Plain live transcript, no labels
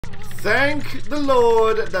Thank the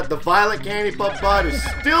Lord that the Violet Candy Pop Bud is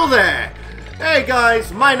still there. Hey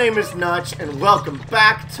guys, my name is Nutch, and welcome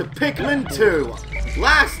back to Pikmin 2.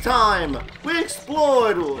 Last time, we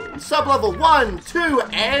explored sublevel 1, 2,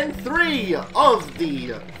 and 3 of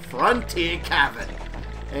the Frontier Cavern.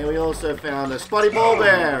 And we also found a Spotty Ball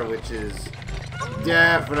Bear, which is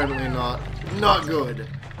definitely not good.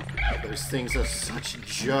 Those things are such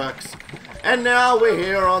jerks. And now we're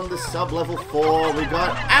here on the sub-level 4. We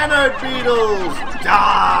got Anode Beetles.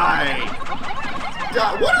 Die!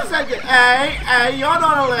 What does that get? Hey, you're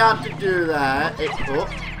not allowed to do that.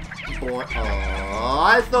 Oh,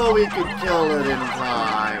 I thought we could kill it in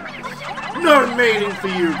time. No mating for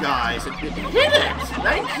you guys. Hit it!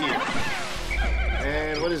 Thank you.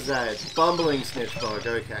 And what is that? Bumbling Snitch Bug.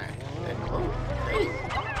 Okay. And, hey,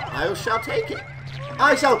 I shall take it.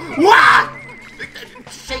 I shall. What?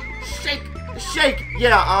 Shake.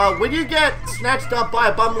 Yeah, when you get snatched up by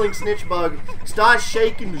a bumbling snitch bug, start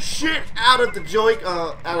shaking the shit out of the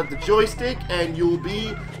joystick, and you'll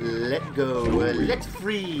be let go, let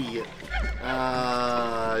free.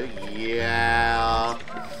 Yeah.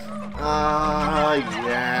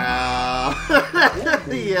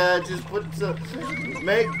 Yeah, just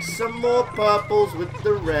make some more purples with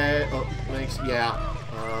the red. Oh,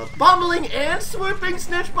 bumbling and swooping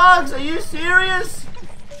snitch bugs, are you serious?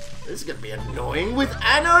 This is gonna be annoying with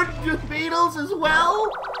anode beetles as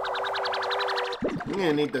well. I'm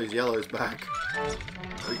gonna need those yellows back.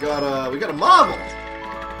 We got a marble.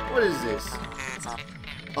 What is this?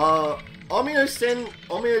 Omniscient.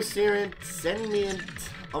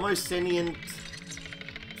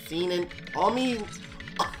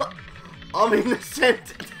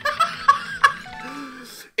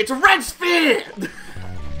 It's a red sphere.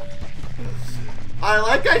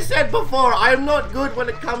 Like I said before, I'm not good when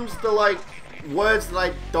it comes to, like, words that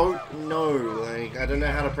I don't know. Like, I don't know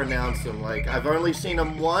how to pronounce them. Like, I've only seen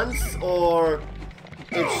them once, or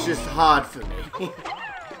it's just hard for me.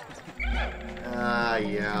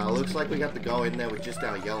 Yeah, looks like we have to go in there with just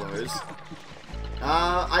our yellows.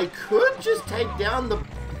 I could just take down the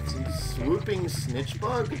swooping snitch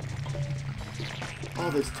bug.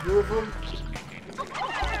 Oh, there's two of them.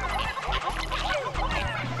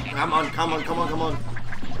 Come on.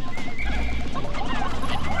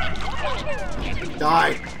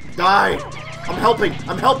 Die. I'm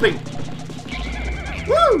helping.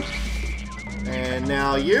 Woo! And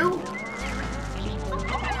now you.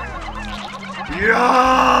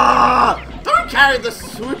 Yeah! Don't carry the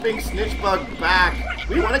swooping snitch bug back.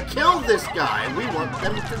 We want to kill this guy, and we want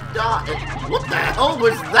them to die. What the hell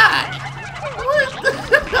was that? What the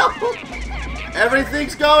hell?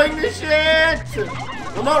 Everything's going to shit!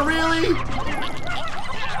 Well, not really.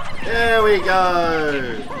 There we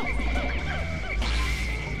go.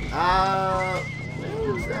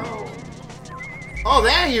 Where is that? Oh,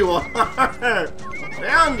 there you are.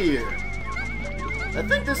 Found you. I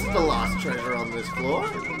think this is the last treasure on this floor.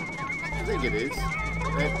 I think it is.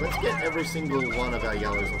 Right, let's get every single one of our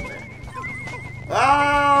yellows on there.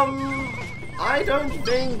 I don't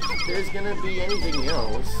think there's gonna be anything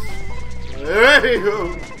else. There you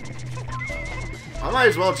go. I might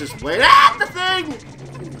as well just wait at the thing!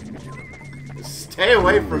 Stay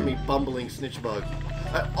away from me, bumbling snitch bug.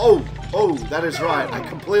 Oh, that is right. I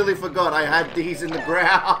completely forgot I had these in the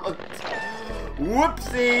ground.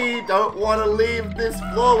 Whoopsie! Don't want to leave this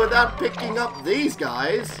floor without picking up these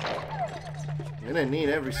guys. I'm gonna need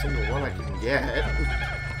every single one I can get.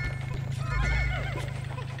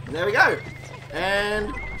 There we go.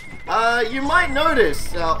 And you might notice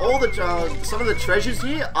some of the treasures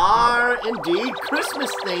here are indeed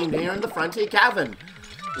Christmas themed here in the Frontier Cavern.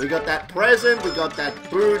 We got that present, we got that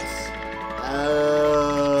boots.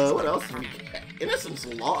 What else did we get? Innocence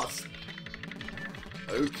Lost.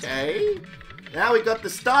 Okay. Now we got the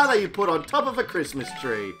star that you put on top of a Christmas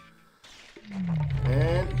tree.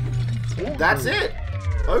 And that's it.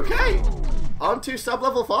 Okay. On to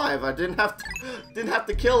sub-level 5. I didn't have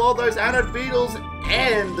to kill all those anode beetles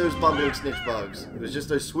and those bumbling snitch bugs. It was just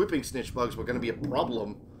those swooping snitch bugs were going to be a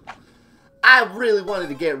problem. I really wanted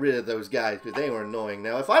to get rid of those guys because they were annoying.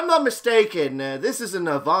 Now, if I'm not mistaken, this is a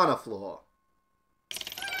Nirvana floor.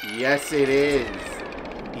 Yes, it is.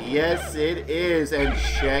 Yes, it is. And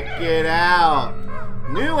check it out.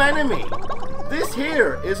 New enemy. This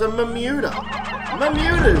here is a Mamuta.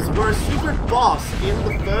 Mamutas were a secret boss in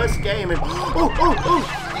the first game, and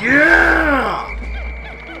yeah!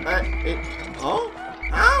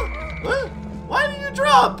 What? Why did you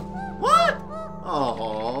drop? What?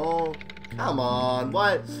 Oh, come on.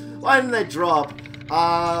 Why didn't they drop?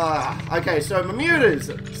 Okay, so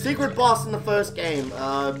Mamutas, secret boss in the first game,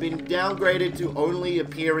 been downgraded to only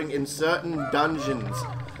appearing in certain dungeons.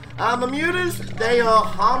 Mamutas, they are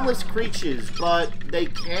harmless creatures, but they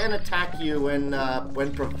can attack you when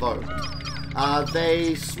provoked.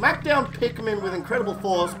 They smack down Pikmin with incredible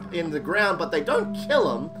force in the ground, but they don't kill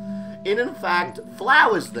them. It, in fact,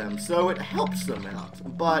 flowers them, so it helps them out.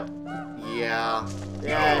 But, yeah,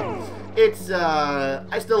 it's,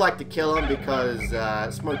 I still like to kill them because,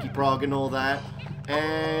 Smoky Prog and all that.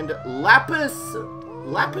 And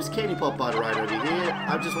Lapis Candy Pop Bud right over here.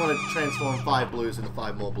 I just want to transform 5 blues into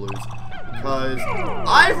 5 more blues. Because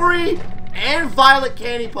Ivory and Violet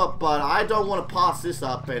Candy Pop Bud, I don't want to pass this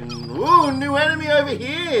up. And, ooh, new enemy over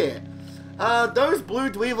here. Those blue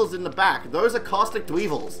dweevils in the back, those are caustic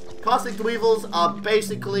dweevils. Caustic dweevils are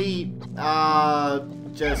basically,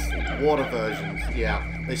 just water versions. Yeah,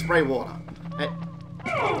 they spray water.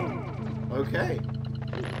 Okay.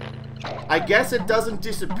 I guess it doesn't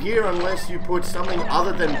disappear unless you put something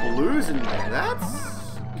other than blues in there.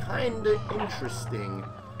 That's kinda interesting.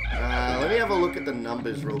 Let me have a look at the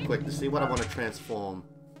numbers real quick to see what I want to transform.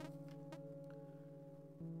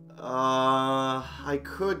 I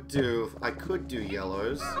could do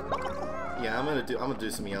yellows. Yeah, I'm gonna do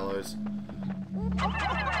some yellows.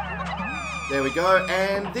 There we go.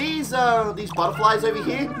 And these butterflies over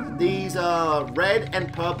here, these red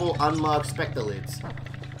and purple unmarked spectolids.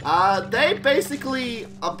 They basically,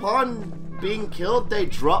 upon being killed, they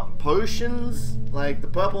drop potions. Like the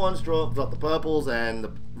purple ones drop the purples, and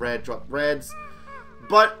the red drop reds.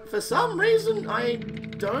 But for some reason, I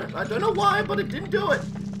don't know why, but it didn't do it.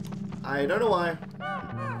 I don't know why,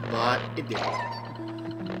 but it did.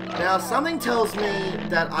 Now, something tells me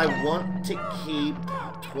that I want to keep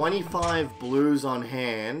 25 blues on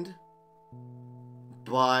hand,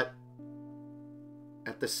 but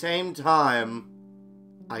at the same time,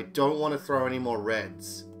 I don't want to throw any more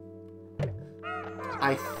reds.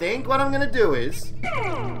 I think what I'm going to do is,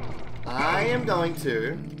 I am going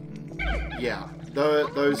to, yeah,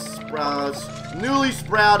 those newly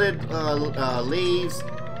sprouted leaves.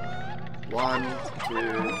 1,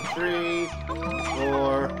 2, 3,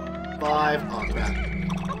 4, 5. Oh, crap.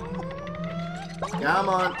 Come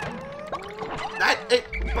on.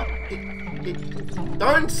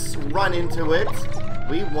 Don't run into it.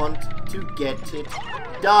 We want to get it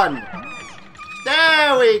done.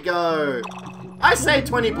 There we go. I say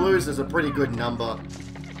 20 blues is a pretty good number.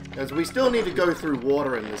 Because we still need to go through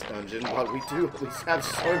water in this dungeon, but we do at least have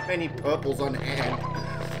so many purples on hand.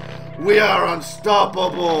 We are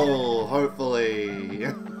unstoppable! Hopefully.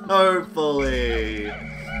 Hopefully.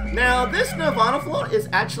 Now, this Nirvana floor is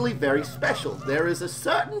actually very special. There is a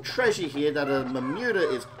certain treasure here that a Mamuta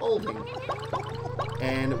is holding.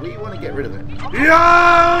 And we want to get rid of it.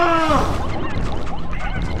 Yeah!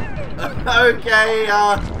 Okay,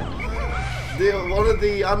 one of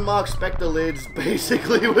the unmarked spectolids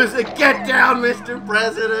basically was a get down, Mr.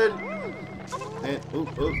 President! And, ooh,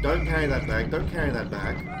 don't carry that bag, don't carry that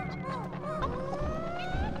bag.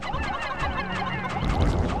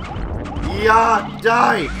 Yeah,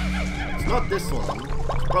 die! It's not this one.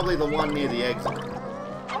 It's probably the one near the exit.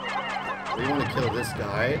 We want to kill this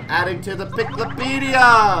guy. Adding to the Piclopedia!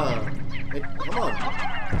 Hey, come on.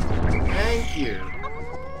 Thank you.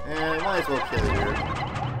 And might as well kill you.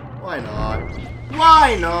 Why not?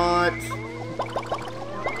 Why not?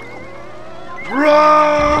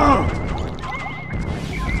 Run!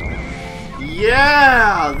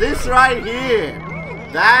 Yeah! This right here.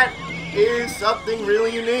 That is something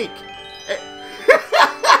really unique.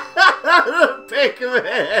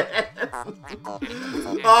 Pikmin!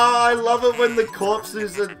 Oh, I love it when the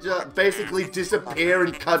corpses basically disappear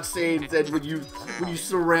in cutscenes, and when you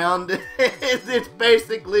surround it, it's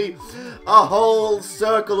basically a whole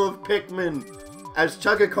circle of Pikmin. As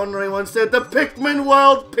Chugga Conroy once said, the Pikmin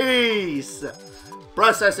world peace!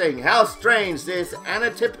 Processing. How strange this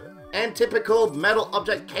atypical metal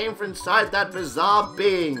object came from inside that bizarre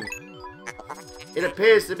being. It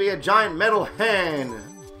appears to be a giant metal hand.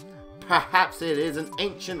 Perhaps it is an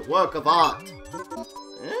ancient work of art.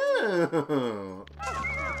 Oh.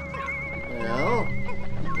 Well,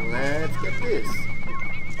 let's get this.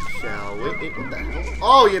 Shall we? What the hell?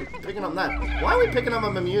 Oh, you're picking up that. Why are we picking up a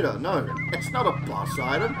Mamuta? No, it's not a boss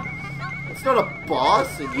item. It's not a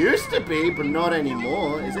boss. It used to be, but not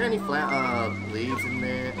anymore. Is there any leaves in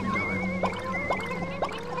there? No.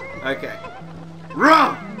 Okay.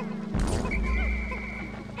 Run!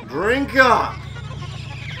 Drink up!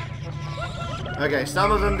 Okay,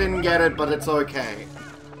 some of them didn't get it, but it's okay.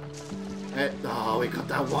 Oh, we got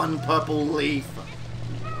that one purple leaf.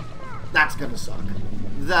 That's gonna suck.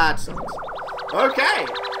 That sucks. Okay.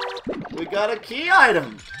 We got a key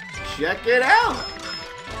item. Check it out.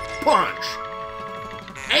 Punch.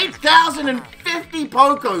 8,050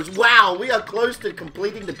 Pokos. Wow, we are close to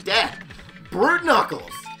completing the deck. Brute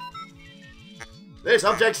Knuckles. This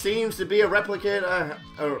object seems to be a replicate a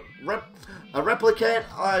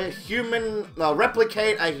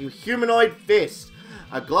humanoid fist.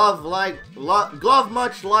 A glove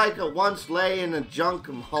much like a once lay in a junk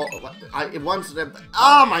hole.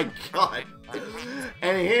 Oh my god!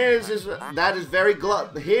 And here's that very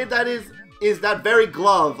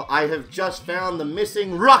glove. I have just found the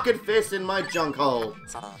missing rocket fist in my junk hole.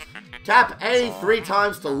 Tap A 3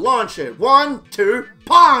 times to launch it. 1, 2,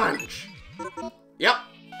 punch! Yep.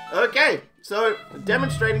 Okay. So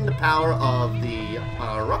demonstrating the power of the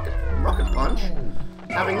rocket punch.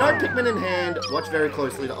 Having no Pikmin in hand, watch very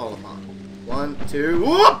closely to Olimar. 1, 2,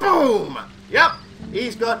 whoop, boom! Yep,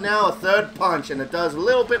 he's got now a third punch, and it does a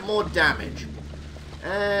little bit more damage.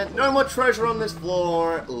 And no more treasure on this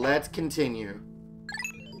floor. Let's continue.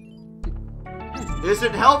 Is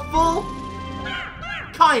it helpful?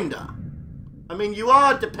 Kinda. I mean, you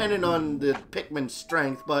are dependent on the Pikmin's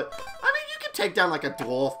strength, but I mean, you can take down like a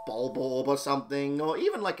dwarf bulborb or something, or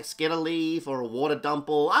even like a skitterleaf or a water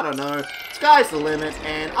dumple. I don't know. Sky's the limit,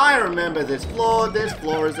 and I remember this floor. This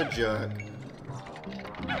floor is a jerk.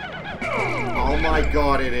 Oh my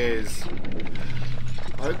god, it is.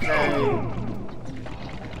 Okay.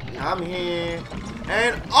 Come here.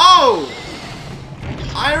 And oh!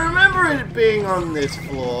 I remember it being on this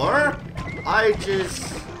floor. I just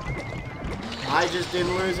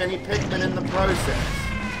didn't lose any Pikmin in the process.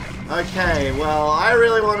 Okay, well, I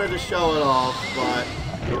really wanted to show it off, but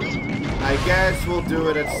I guess we'll do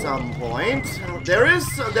it at some point. There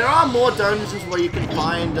are more dungeons where you can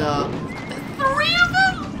find 3 of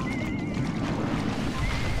them?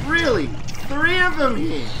 Really? 3 of them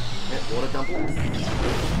here. Yeah, water dumple.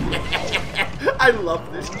 I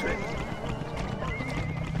love this trick.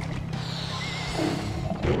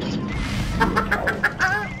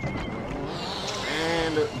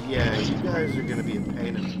 And yeah, you guys are gonna be a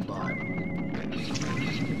pain in the butt.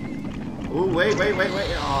 Oh wait.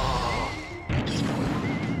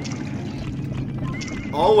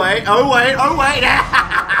 Oh wait.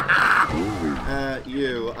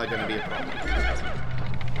 You are gonna be a problem.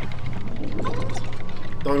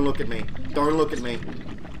 Don't look at me. Don't look at me.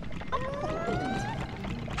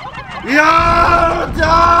 Yeah,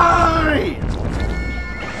 die!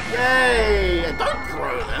 Yay! And don't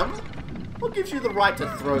throw them. What gives you the right to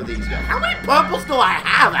throw these guys? How many purples do I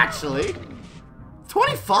have, actually?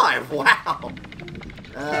 25, wow.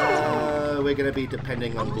 We're gonna be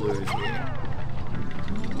depending on blues here.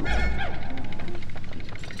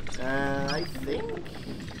 I think...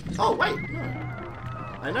 Oh, wait, no.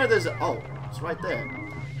 I know there's a... Oh, it's right there.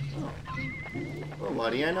 Oh,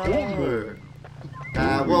 what do you know?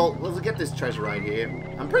 Well, let's get this treasure right here.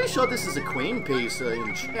 I'm pretty sure this is a queen piece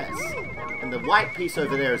in chess. And the white piece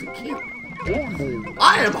over there is a king.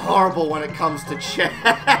 I am horrible when it comes to chess.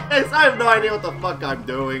 I have no idea what the fuck I'm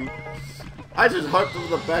doing. I just hope for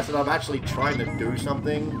the best and I'm actually trying to do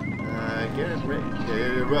something. Get it ready. Get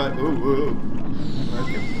it right. Ooh.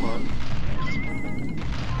 Okay, come on.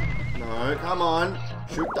 No, come on.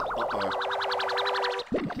 Shoot the...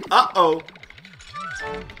 Uh-oh.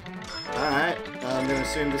 Alright, I'm gonna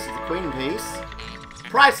assume this is the queen piece.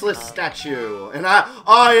 Priceless statue! And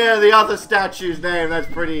oh yeah, the other statue's name, that's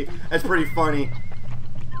pretty funny.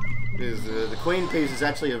 Because the queen piece is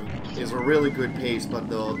actually a really good piece, but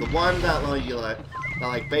the one that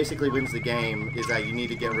basically wins the game is that you need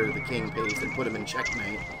to get rid of the king piece and put him in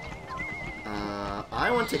checkmate. I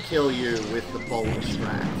want to kill you with the boulder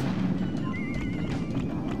strat.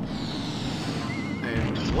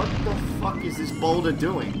 And what the fuck is this boulder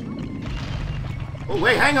doing? Oh,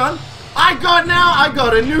 wait, hang on. I got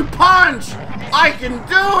a new punch! I can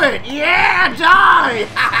do it! Yeah, die!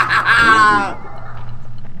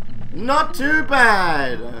 Not too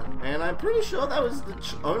bad. And I'm pretty sure that was the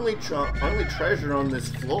only treasure on this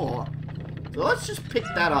floor. So let's just pick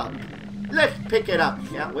that up. Let's pick it up.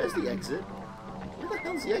 Yeah, where's the exit? Where the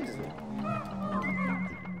hell's the exit?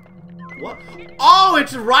 What? Oh,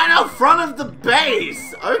 it's right out front of the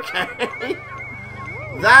base! Okay.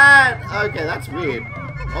 Okay, that's weird.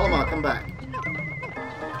 Olimar, come back.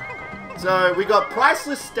 So, we got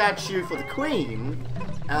priceless statue for the queen,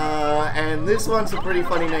 and this one's a pretty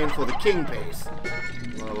funny name for the king piece.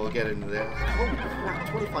 Well, we'll get into there. Holy crap,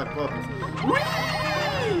 25 purples. Whee!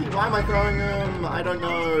 Why am I throwing them? I don't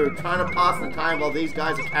know. Trying to pass the time while these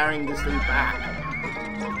guys are carrying this thing back.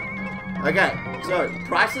 Okay, so,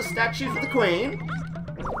 priceless statue for the queen,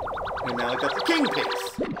 and now I got the king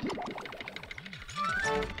piece.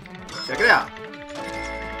 Check it out.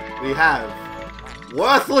 We have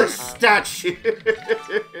worthless statue.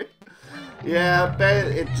 Yeah, but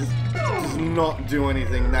it just does not do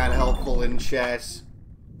anything that helpful in chess.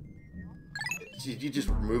 You just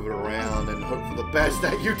move it around and hope for the best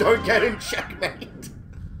that you don't get in checkmate.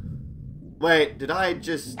 Wait, did I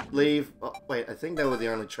just leave? Oh, wait, I think they were the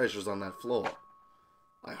only treasures on that floor.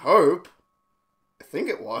 I hope. I think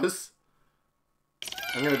it was.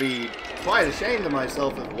 I'm gonna be quite ashamed of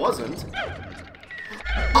myself if it wasn't.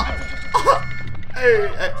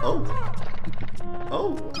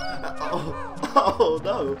 Oh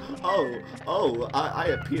no! I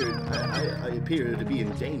appear to be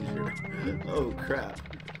in danger. Oh crap!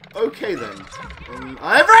 Okay then.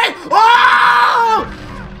 Oh!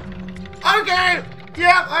 Okay.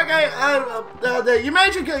 Yeah. Okay. You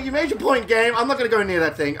made your point, game. I'm not gonna go near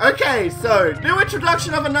that thing. Okay. So new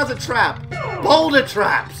introduction of another trap. Boulder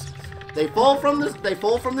traps. They fall from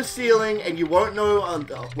the ceiling, and you won't know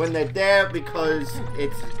when they're there because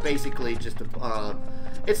it's basically just a.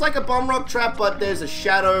 It's like a bomb rock trap, but there's a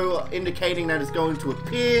shadow indicating that it's going to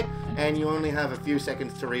appear, and you only have a few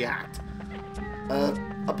seconds to react.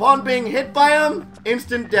 Upon being hit by them,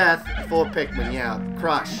 instant death for Pikmin. Yeah,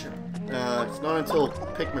 crush. It's not until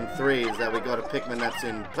Pikmin 3 is that we got a Pikmin that's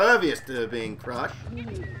impervious to being crushed.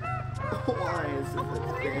 Why is this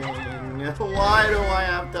a thing? Why do I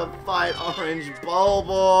have to fight orange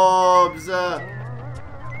bulbs?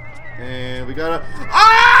 And we gotta...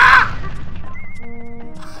 Ah!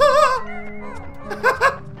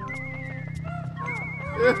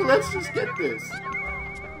 Let's just get this.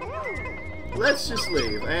 Let's just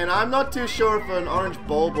leave. And I'm not too sure if an orange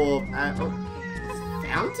bulb or...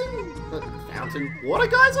 fountain? Fountain water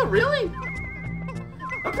geyser? Really?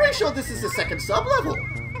 I'm pretty sure this is the second sub-level.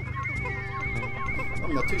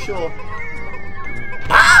 I'm not too sure.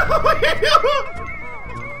 Ah!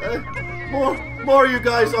 More of you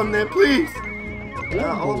guys on there, please.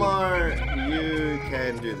 Olimar, you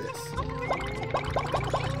can do this.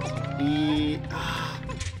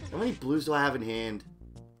 How many blues do I have in hand?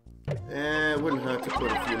 It wouldn't hurt to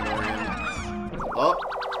put a few more in. Oh,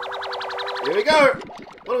 here we go.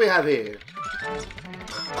 What do we have here?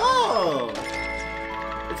 Oh,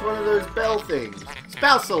 it's one of those bell things.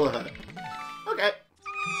 Spouse alert. Okay.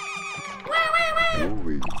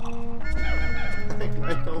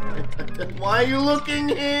 Why are you looking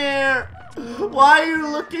here? Why are you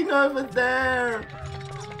looking over there?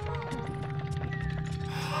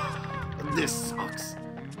 This sucks.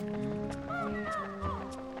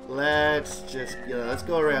 Let's just, let's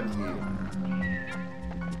go around here.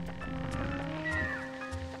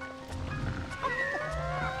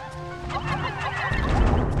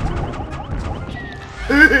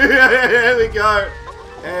 Here we go.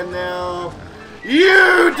 And now,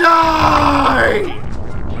 you die!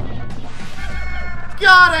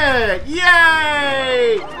 Got it!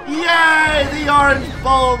 Yay! Yay! The orange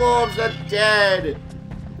bulbs are dead!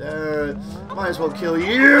 Might as well kill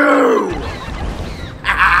you!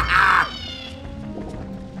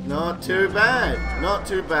 Not too bad. Not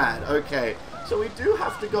too bad. Okay. So we do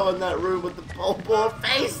have to go in that room with the bulb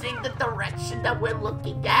facing the direction that we're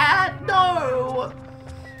looking at. No!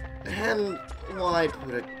 And why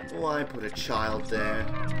put a child there?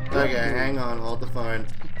 Okay, hang on, hold the phone.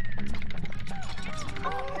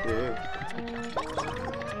 Yeah.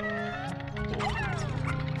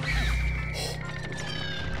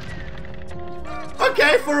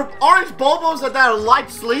 Okay, for orange bulbos that are light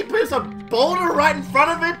sleepers, a boulder right in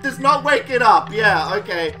front of it does not wake it up. Yeah,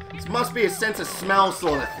 okay. This must be a sense of smell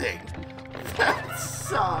sort of thing. That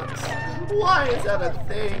sucks. Why is that a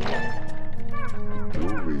thing?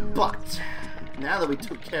 But now that we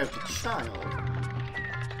took care of the child,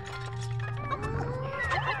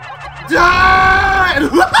 die!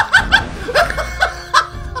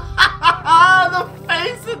 The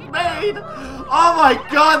face it made. Oh my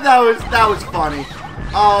god, that was funny.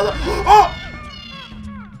 Oh!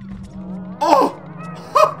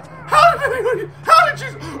 How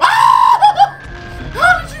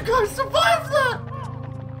did you guys survive that?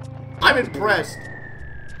 I'm impressed.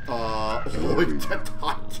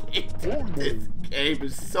 This game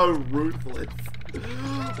is so ruthless.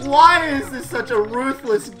 Why is this such a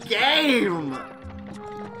ruthless game?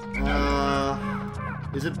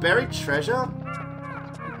 Is it buried treasure?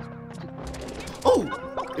 Oh!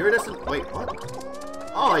 Iridescent... Wait, what?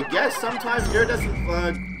 Oh, I guess sometimes iridescent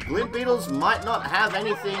glint beetles might not have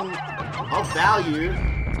anything of value.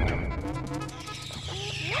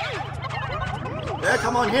 Yeah,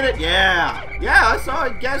 come on, hit it. Yeah. Yeah, so I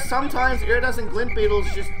guess sometimes iridescent glint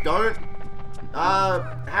beetles just don't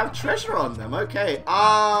have treasure on them. Okay.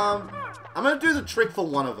 I'm gonna do the trick for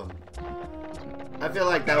one of them. I feel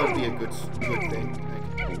like that would be a good thing.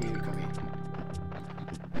 Okay, you come here.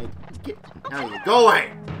 Hey, get out of here. Go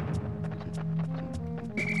away!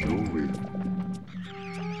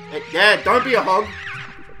 Hey, yeah, don't be a hog.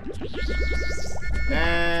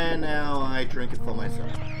 And now I drink it for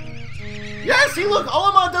myself. Yeah, see, look,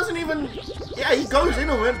 Olimar doesn't even... Yeah, he goes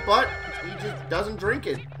into it, but he just doesn't drink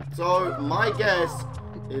it. So, my guess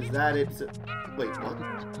is that it's... Wait, what?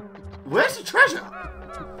 Where's the treasure?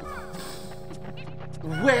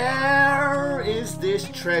 Where is this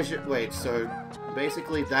treasure? Wait, so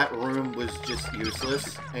basically that room was just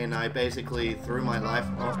useless, and I basically threw my life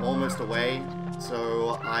almost away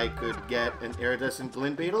so I could get an iridescent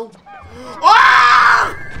glint beetle.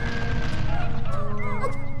 Ah!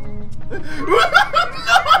 No!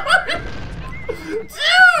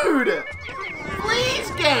 Dude!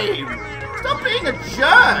 Please, game! Stop being a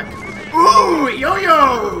jerk! Ooh,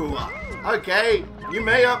 yo-yo! Okay, you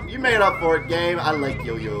made up for it, game. I like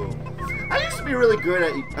yo-yo. I used to be really good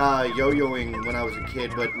at yo-yoing when I was a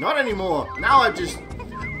kid, but not anymore. Now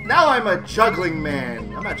I'm a juggling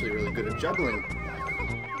man. I'm actually really good at juggling.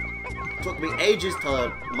 Took me ages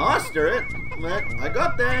to master it, but I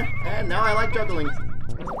got there, and now I like juggling.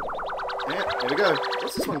 And here we go.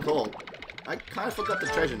 What's this one called? I kind of forgot the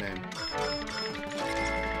treasure name.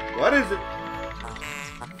 What is it?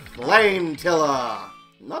 Flame Tiller.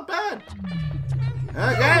 Not bad.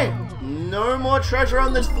 Okay, no more treasure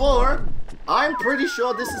on this floor. I'm pretty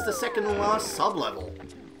sure this is the second to last sub-level.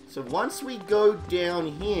 So once we go down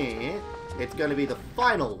here, it's going to be the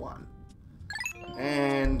final one.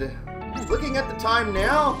 And looking at the time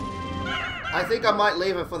now, I think I might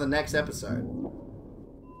leave it for the next episode.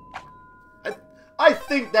 I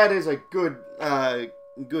think that is a good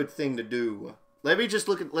thing to do. Let's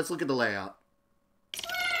look at the layout.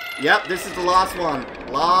 Yep, this is the last one.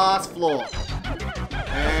 Last floor.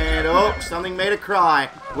 And oh, something made it cry.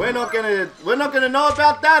 We're not gonna know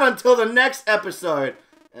about that until the next episode.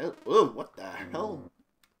 Oh, what the hell?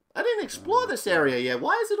 I didn't explore this area yet.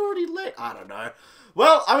 Why is it already late? I don't know.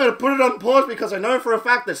 Well, I'm gonna put it on pause because I know for a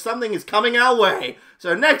fact that something is coming our way.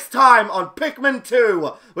 So next time on Pikmin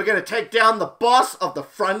 2, we're gonna take down the boss of the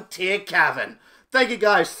Frontier Cavern. Thank you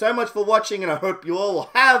guys so much for watching, and I hope you all will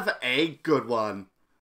have a good one.